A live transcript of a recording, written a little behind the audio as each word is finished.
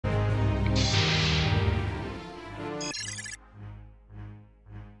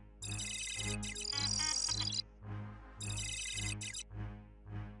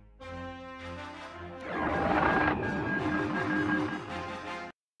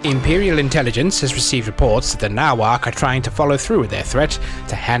Imperial intelligence has received reports that the Nawak are trying to follow through with their threat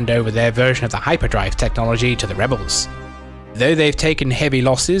to hand over their version of the hyperdrive technology to the rebels. Though they've taken heavy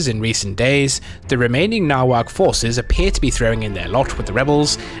losses in recent days, the remaining Nawak forces appear to be throwing in their lot with the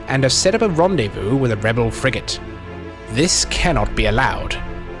rebels and have set up a rendezvous with a rebel frigate. This cannot be allowed.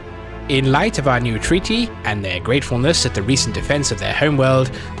 In light of our new treaty and their gratefulness at the recent defense of their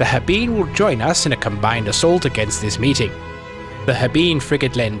homeworld, the Habeen will join us in a combined assault against this meeting. The Habeen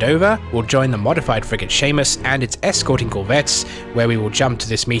frigate Lendova will join the modified frigate Seamus and its escorting corvettes, where we will jump to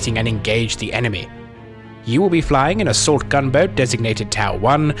this meeting and engage the enemy. You will be flying an assault gunboat designated Tau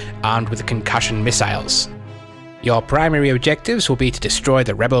 1, armed with concussion missiles. Your primary objectives will be to destroy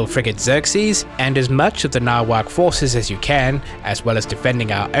the rebel frigate Xerxes and as much of the Nawak forces as you can, as well as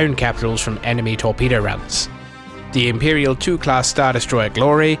defending our own capitals from enemy torpedo runs. The Imperial II-class Star Destroyer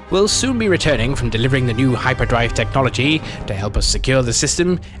Glory will soon be returning from delivering the new hyperdrive technology to help us secure the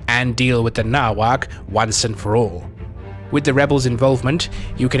system and deal with the Nawak once and for all. With the rebels' involvement,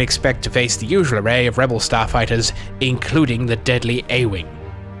 you can expect to face the usual array of rebel starfighters, including the deadly A-Wing.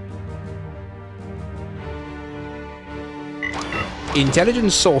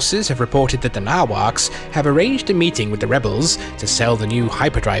 Intelligence sources have reported that the Nawaks have arranged a meeting with the rebels to sell the new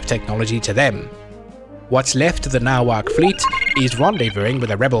hyperdrive technology to them. What's left of the Nawak fleet is rendezvousing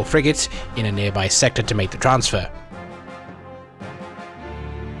with a rebel frigate in a nearby sector to make the transfer.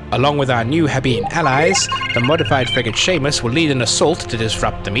 Along with our new Habeen allies, the modified frigate Seamus will lead an assault to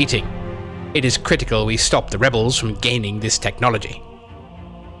disrupt the meeting. It is critical we stop the rebels from gaining this technology.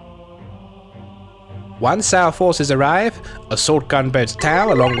 Once our forces arrive, assault gunboats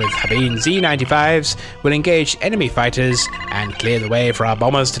Tau along with Habeen Z-95s will engage enemy fighters and clear the way for our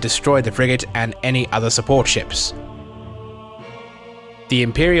bombers to destroy the frigate and any other support ships. The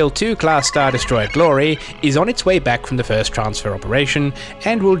Imperial II-class Star Destroyer Glory is on its way back from the first transfer operation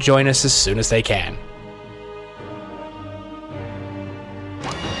and will join us as soon as they can.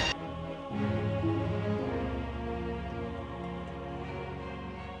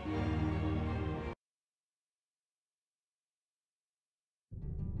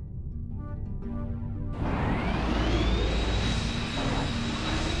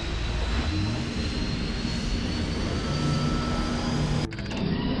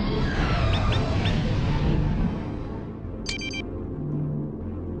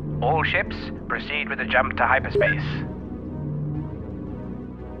 All ships, proceed with a jump to hyperspace.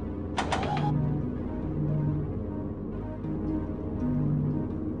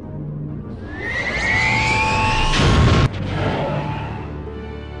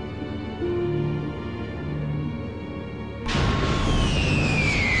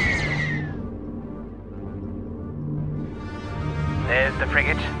 There's the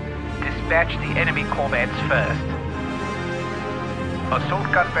frigate. Dispatch the enemy corvettes first. Assault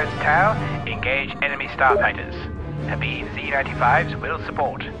gunboats Tau, engage enemy starfighters. Habeen Z-95s will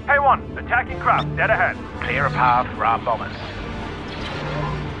support. K1, attacking craft, dead ahead. Clear a path for our bombers.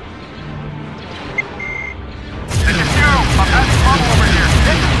 This is you! I'm having trouble over here.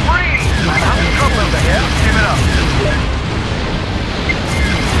 This is free! I'm having trouble over here. Give it up.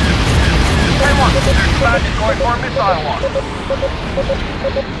 K1, there's badges going for a missile launch.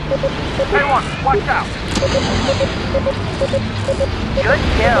 K1, watch out! Good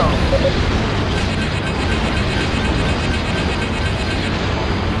kill.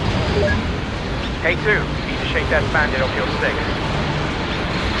 K2, you need to shake that bandit off your stick.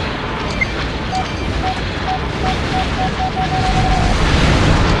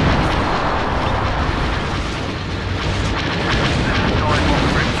 This is going over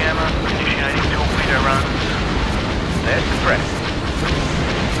Bridge Gamma, initiating torpedo run. There's the threat.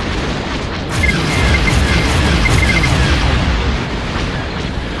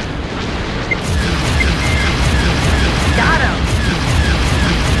 Got him.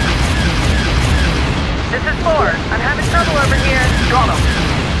 This is 4. I'm having trouble over here. Got him.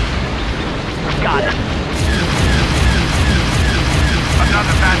 Got him.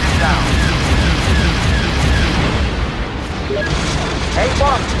 Another bandit down. Hey,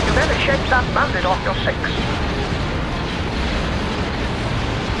 Bob, you better shake that bandit off your 6.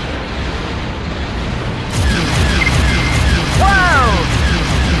 Whoa!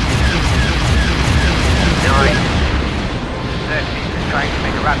 Nice. Xerxes is trying to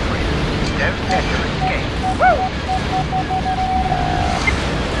make a run for you. Don't let her escape. Woo!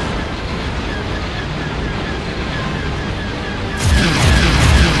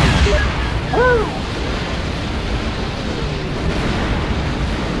 Woo!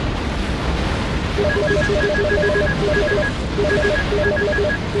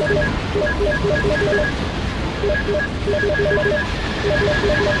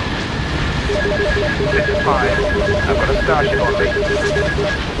 This is 5. I've got a starship on me.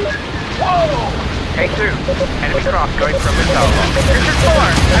 Whoa! K2, enemy craft going for a missile lock. This is 4.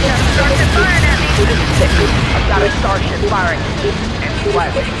 I've got a starship firing at me. This is 6. I've got a starship firing. Enemy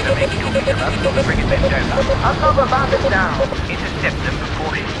violations are making your meter up, so the frigate bent over. I'll cover bandit down. Intercept them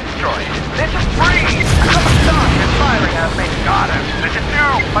before she's destroyed. This is 3. I've got a starship firing at me. Got him. This is 2.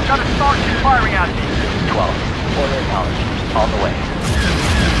 I've got a starship firing at me. 12. Order acknowledged. On the way.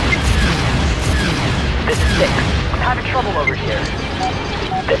 This is 6. I'm having trouble over here.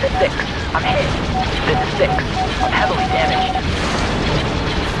 This is 6. I'm hit. This is 6. I'm heavily damaged.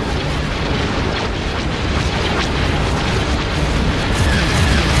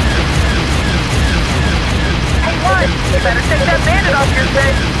 Hey, 1! You better take that bandit off your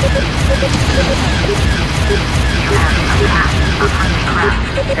thing!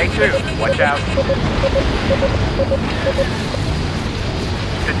 K2, watch out.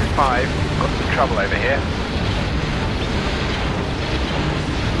 This is 5. Got some trouble over here.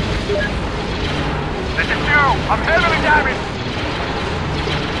 This is 2. I'm heavily damaged.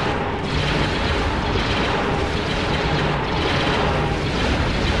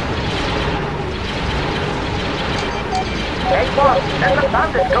 Hey, boss, there's a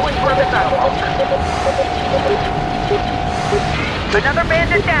bandit going for a missile lock. Another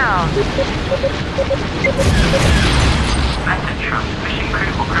bandit down. Message from Mission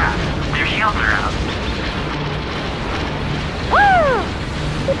Critical Craft. Their shields are out. Woo!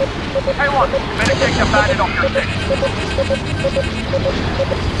 Hey, 1. Better take the bandit off your thing.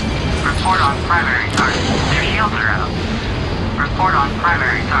 Report on primary target. Their shields are out. Report on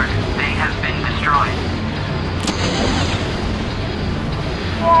primary target. They have been destroyed.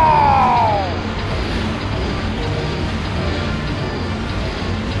 Whoa!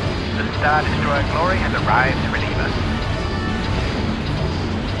 The Star Destroyer Glory has arrived to relieve us.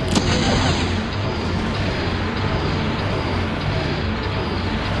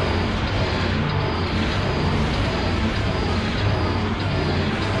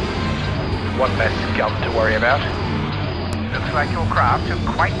 One less scum to worry about. Looks like your craft took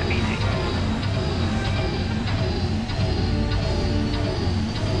quite the beating.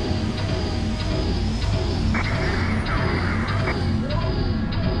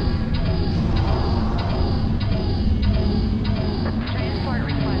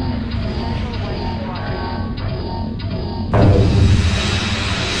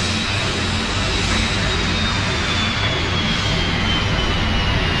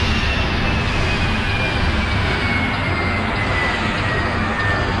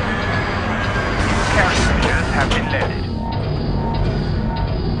 Have been loaded.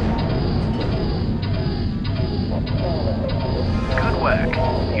 Good work.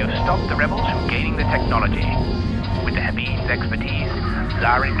 You've stopped the rebels from gaining the technology. With the Habib's expertise,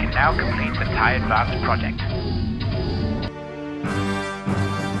 Zarin can now complete the TIE Advanced project.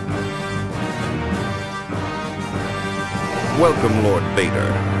 Welcome, Lord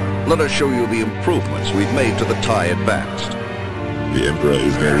Vader. Let us show you the improvements we've made to the TIE Advanced. The Emperor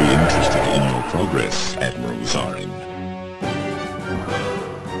is very interested in your progress, Admiral Zarin.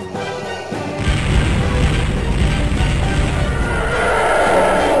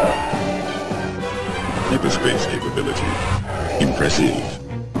 Hyperspace capability. Impressive.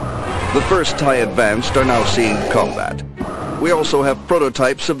 The first TIE Advanced are now seeing combat. We also have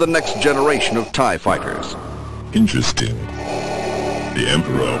prototypes of the next generation of TIE fighters. Interesting. The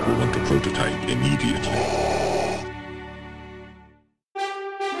Emperor will want a prototype immediately.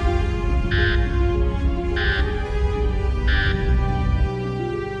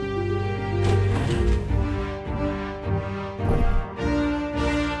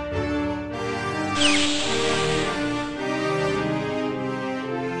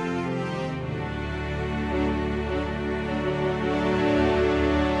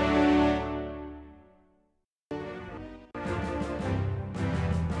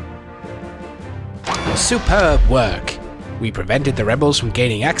 Superb work! We prevented the rebels from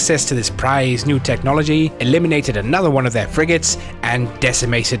gaining access to this prized new technology, eliminated another one of their frigates, and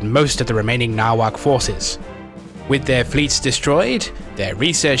decimated most of the remaining Nawak forces. With their fleets destroyed, their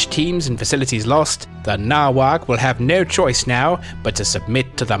research teams and facilities lost, the Nawak will have no choice now but to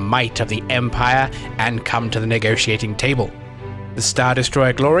submit to the might of the Empire and come to the negotiating table. The Star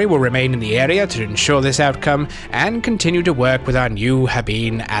Destroyer Glory will remain in the area to ensure this outcome and continue to work with our new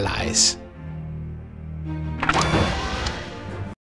Habib allies.